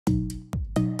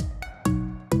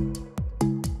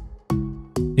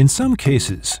In some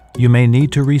cases, you may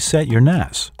need to reset your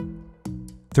NAS.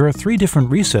 There are 3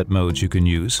 different reset modes you can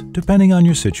use depending on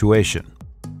your situation.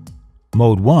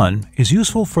 Mode 1 is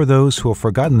useful for those who have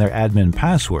forgotten their admin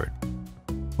password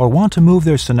or want to move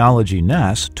their Synology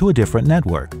NAS to a different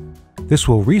network. This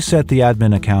will reset the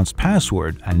admin account's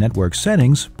password and network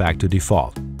settings back to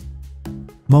default.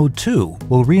 Mode 2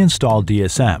 will reinstall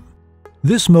DSM.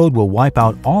 This mode will wipe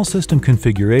out all system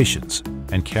configurations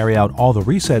and carry out all the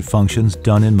reset functions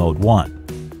done in Mode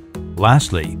 1.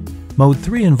 Lastly, Mode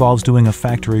 3 involves doing a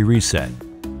factory reset.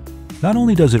 Not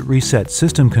only does it reset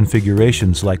system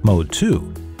configurations like Mode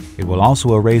 2, it will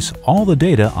also erase all the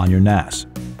data on your NAS.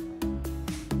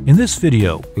 In this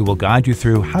video, we will guide you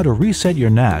through how to reset your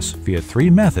NAS via 3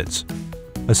 methods.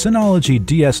 A Synology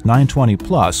DS920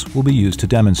 Plus will be used to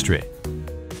demonstrate.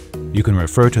 You can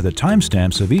refer to the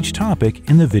timestamps of each topic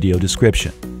in the video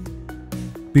description.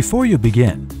 Before you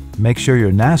begin, make sure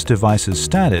your NAS device's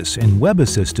status in Web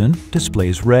Assistant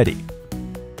displays ready.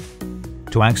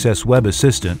 To access Web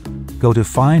Assistant, go to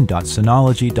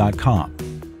find.synology.com.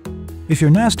 If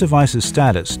your NAS device's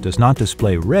status does not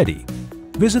display ready,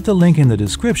 visit the link in the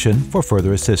description for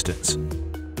further assistance.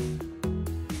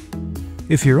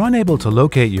 If you're unable to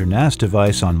locate your NAS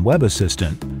device on Web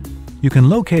Assistant, you can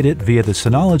locate it via the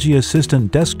Synology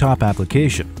Assistant desktop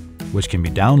application, which can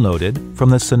be downloaded from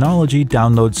the Synology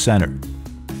Download Center.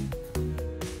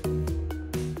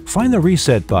 Find the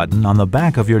Reset button on the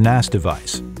back of your NAS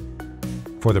device.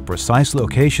 For the precise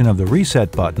location of the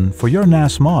Reset button for your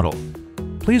NAS model,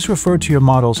 please refer to your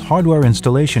model's hardware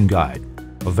installation guide,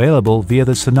 available via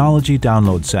the Synology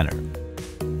Download Center.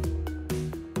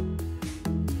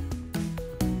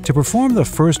 To perform the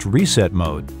first reset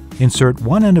mode, insert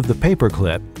one end of the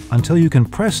paperclip until you can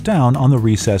press down on the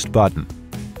recessed button.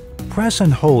 Press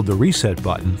and hold the reset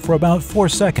button for about 4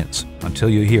 seconds until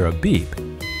you hear a beep.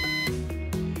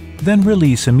 Then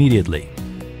release immediately.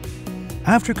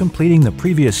 After completing the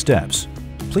previous steps,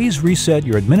 please reset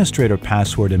your administrator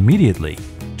password immediately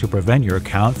to prevent your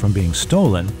account from being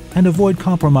stolen and avoid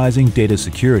compromising data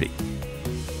security.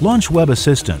 Launch Web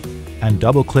Assistant and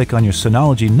double-click on your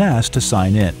Synology NAS to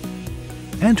sign in.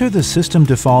 Enter the system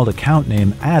default account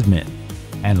name Admin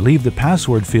and leave the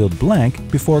password field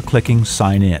blank before clicking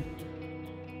Sign In.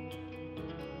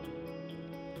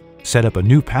 Set up a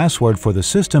new password for the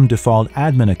system default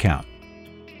admin account.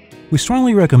 We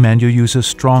strongly recommend you use a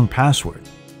strong password.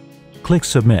 Click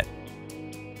Submit.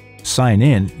 Sign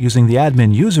in using the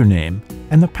admin username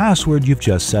and the password you've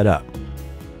just set up.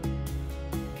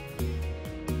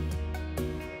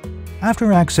 After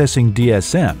accessing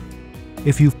DSM,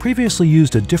 if you've previously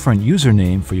used a different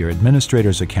username for your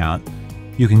administrator's account,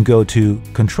 you can go to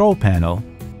Control Panel,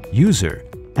 User,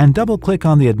 and double-click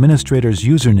on the administrator's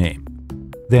username.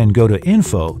 Then go to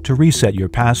Info to reset your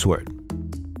password.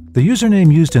 The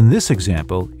username used in this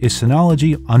example is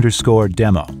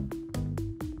Synology_demo.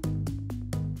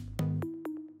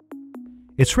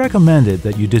 It's recommended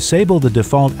that you disable the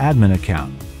default admin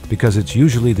account because it's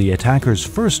usually the attacker's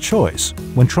first choice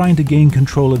when trying to gain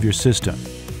control of your system.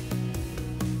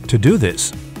 To do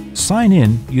this, sign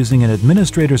in using an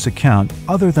administrator's account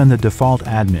other than the default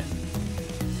admin.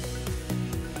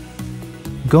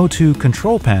 Go to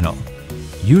Control Panel,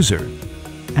 User,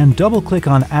 and double-click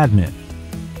on Admin.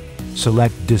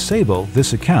 Select Disable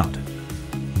this account.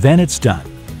 Then it's done.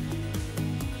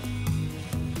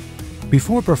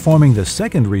 Before performing the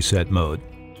second reset mode,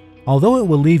 although it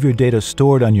will leave your data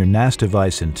stored on your NAS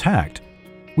device intact,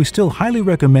 we still highly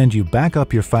recommend you back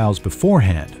up your files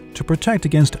beforehand to protect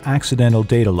against accidental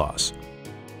data loss.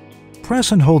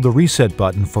 Press and hold the reset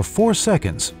button for 4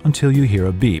 seconds until you hear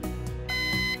a beep.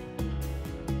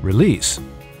 Release.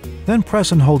 Then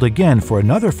press and hold again for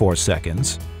another 4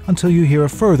 seconds until you hear a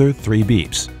further 3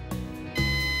 beeps.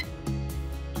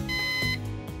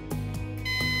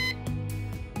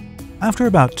 After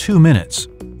about 2 minutes,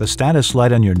 the status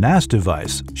light on your NAS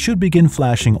device should begin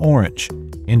flashing orange,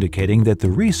 indicating that the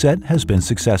reset has been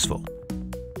successful.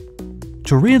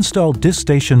 To reinstall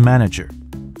DiskStation Manager,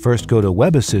 first go to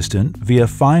Web Assistant via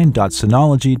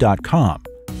find.synology.com.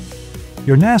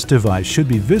 Your NAS device should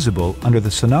be visible under the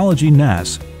Synology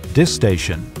NAS,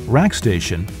 DiskStation,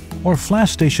 RackStation, or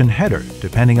FlashStation header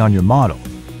depending on your model,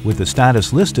 with the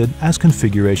status listed as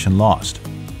Configuration Lost.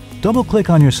 Double-click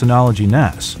on your Synology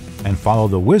NAS and follow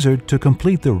the wizard to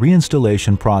complete the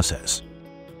reinstallation process.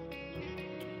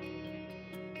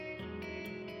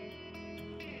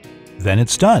 Then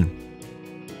it's done.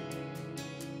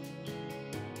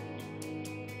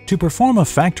 To perform a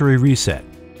factory reset,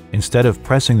 instead of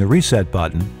pressing the reset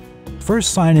button,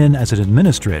 first sign in as an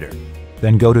administrator,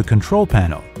 then go to Control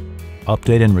Panel,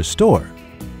 Update and Restore.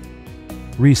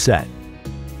 Reset.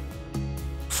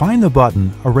 Find the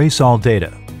button Erase All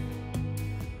Data.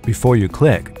 Before you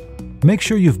click, make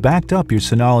sure you've backed up your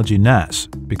Synology NAS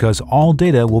because all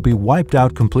data will be wiped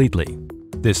out completely.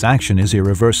 This action is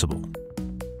irreversible.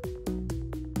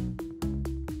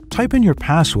 Type in your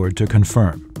password to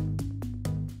confirm.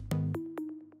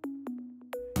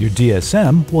 Your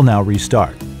DSM will now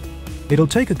restart. It'll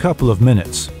take a couple of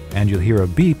minutes, and you'll hear a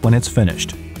beep when it's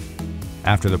finished.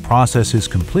 After the process is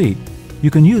complete,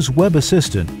 you can use Web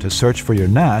Assistant to search for your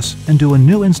NAS and do a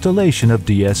new installation of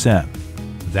DSM.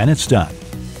 Then it's done.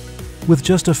 With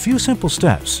just a few simple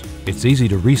steps, it's easy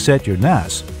to reset your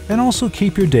NAS and also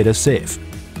keep your data safe.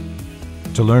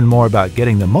 To learn more about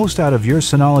getting the most out of your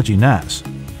Synology NAS,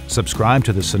 subscribe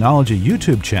to the Synology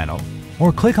YouTube channel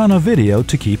or click on a video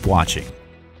to keep watching.